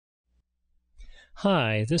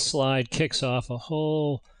Hi, this slide kicks off a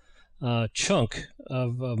whole chunk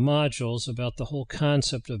of modules about the whole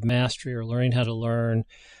concept of mastery or learning how to learn,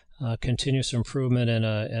 continuous improvement in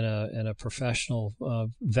a professional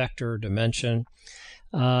vector dimension.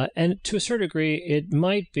 And to a certain degree, it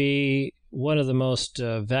might be one of the most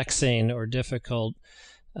vexing or difficult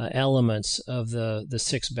elements of the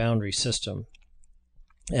six boundary system.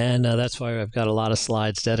 And that's why I've got a lot of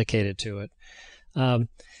slides dedicated to it.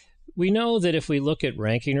 We know that if we look at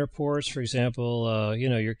ranking reports, for example,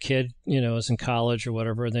 your kid, is in college or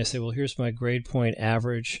whatever, and they say, well, here's my grade point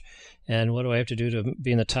average, and what do I have to do to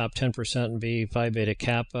be in the top 10% and be Phi Beta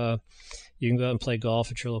Kappa? You can go out and play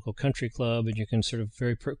golf at your local country club, and you can sort of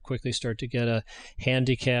very quickly start to get a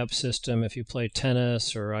handicap system. If you play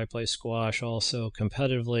tennis, or I play squash also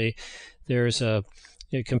competitively, there's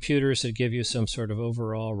computers that give you some sort of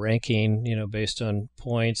overall ranking, based on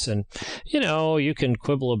points. And, you can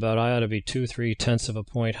quibble about, I ought to be 2-3 tenths of a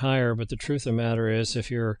point higher. But the truth of the matter is, if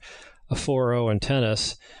you're a 4.0 in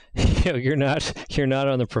tennis, you're not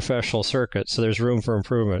on the professional circuit. So there's room for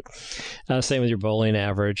improvement. Same with your bowling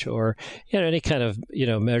average, or, any kind of,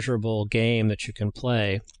 measurable game that you can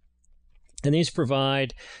play. And these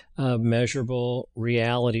provide measurable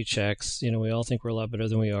reality checks. We all think we're a lot better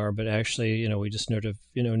than we are, but actually, we just need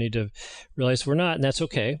to realize we're not, and that's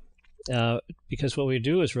okay. Because what we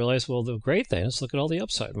do is realize, well, the great thing is look at all the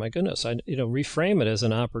upside. My goodness, reframe it as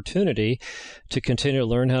an opportunity to continue to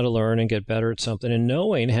learn how to learn and get better at something,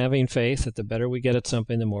 and having faith that the better we get at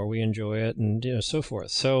something, the more we enjoy it, and so forth.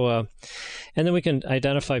 So, and then we can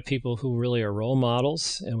identify people who really are role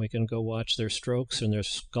models, and we can go watch their strokes and their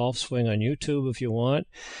golf swing on YouTube if you want.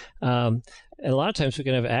 And a lot of times we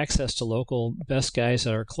can have access to local best guys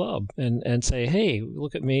at our club and say, hey,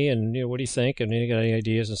 look at me, and what do you think? And you got any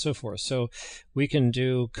ideas, and so forth. So we can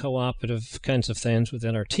do cooperative kinds of things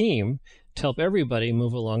within our team to help everybody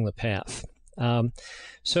move along the path.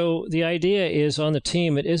 So the idea is, on the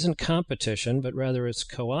team, it isn't competition, but rather it's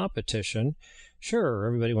co-opetition. Sure,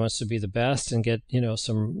 everybody wants to be the best and get,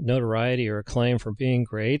 some notoriety or acclaim for being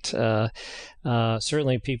great.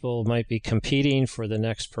 Certainly people might be competing for the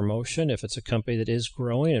next promotion if it's a company that is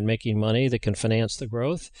growing and making money that can finance the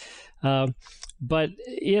growth. But,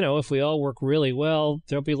 if we all work really well,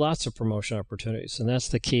 there'll be lots of promotion opportunities. And that's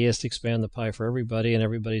the key, is to expand the pie for everybody, and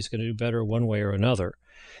everybody's going to do better one way or another.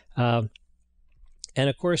 And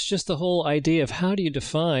of course, just the whole idea of how do you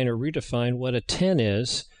define or redefine what a 10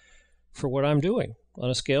 is for what I'm doing on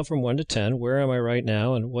a scale from 1 to 10. Where am I right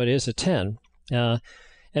now, and what is a 10?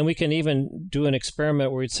 And we can even do an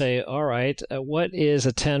experiment where we'd say, all right, what is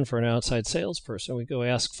a 10 for an outside salesperson? We go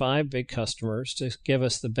ask 5 big customers to give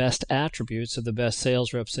us the best attributes of the best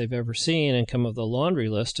sales reps they've ever seen, and come up with a laundry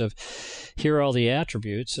list of, here are all the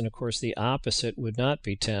attributes. And of course, the opposite would not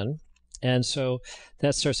be 10. And so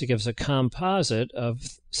that starts to give us a composite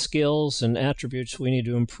of skills and attributes we need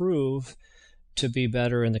to improve to be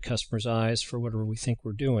better in the customer's eyes for whatever we think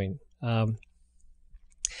we're doing. But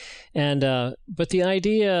the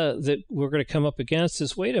idea that we're going to come up against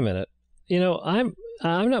is, wait a minute, I'm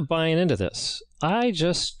not buying into this. I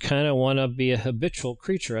just kind of want to be a habitual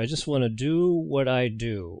creature. I just want to do what I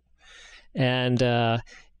do. And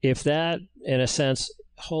if that, in a sense,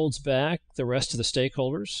 holds back the rest of the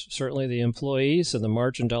stakeholders, certainly the employees and the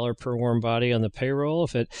margin dollar per warm body on the payroll,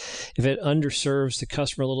 if it underserves the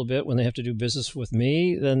customer a little bit when they have to do business with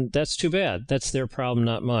me, then that's too bad. That's their problem,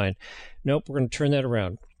 not mine. Nope, we're going to turn that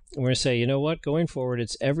around. We're going to say, you know what, going forward,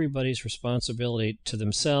 it's everybody's responsibility to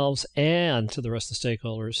themselves and to the rest of the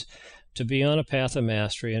stakeholders to be on a path of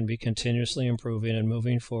mastery and be continuously improving and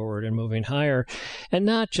moving forward and moving higher, and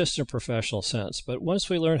not just in a professional sense. But once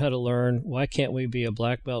we learn how to learn, why can't we be a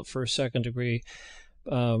black belt, first, second degree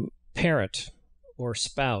parent or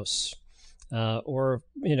spouse, or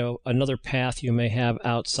another path you may have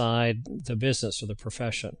outside the business or the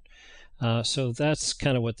profession? So that's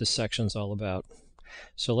kind of what this section's all about.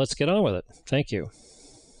 So let's get on with it. Thank you.